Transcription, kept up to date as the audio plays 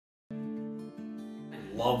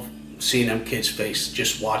love seeing them kids' face,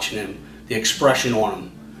 just watching them, the expression on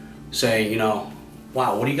them, saying, you know,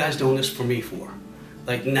 wow, what are you guys doing this for me for?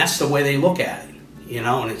 Like, and that's the way they look at it, you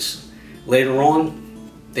know, and it's later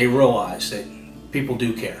on, they realize that people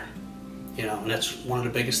do care, you know, and that's one of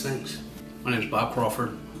the biggest things. My name is Bob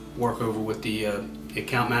Crawford, work over with the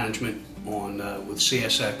account management on with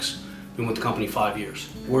CSX. Been with the company 5 years.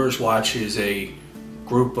 Warriors Watch is a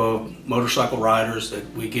group of motorcycle riders that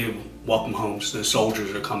we give welcome homes to the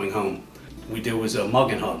soldiers that are coming home. We do is a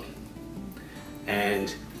mug and hug.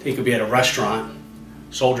 And he could be at a restaurant,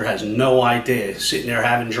 soldier has no idea, sitting there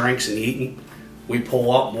having drinks and eating. We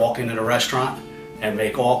pull up, walk into the restaurant, and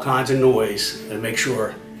make all kinds of noise and make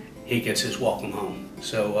sure he gets his welcome home.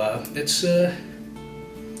 So it's a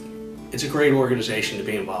great organization to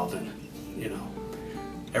be involved in, you know.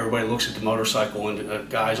 Everybody looks at the motorcycle and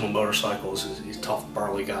guys on motorcycles as these tough,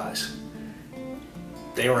 burly guys.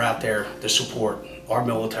 They were out there to support our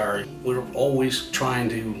military. We're always trying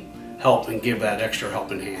to help and give that extra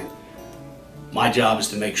helping hand. My job is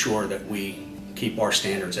to make sure that we keep our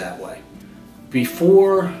standards that way.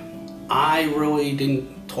 Before, I really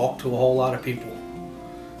didn't talk to a whole lot of people.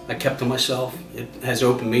 I kept to myself. It has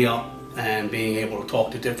opened me up, and being able to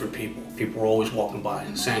talk to different people. People are always walking by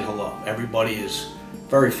and saying hello. Everybody is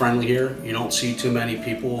very friendly here. You don't see too many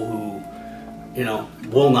people who, you know,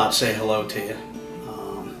 will not say hello to you.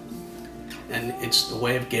 And it's the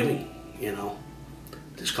way of giving, you know.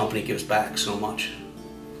 This company gives back so much.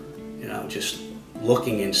 You know, just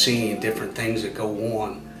looking and seeing different things that go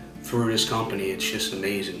on through this company, it's just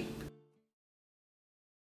amazing.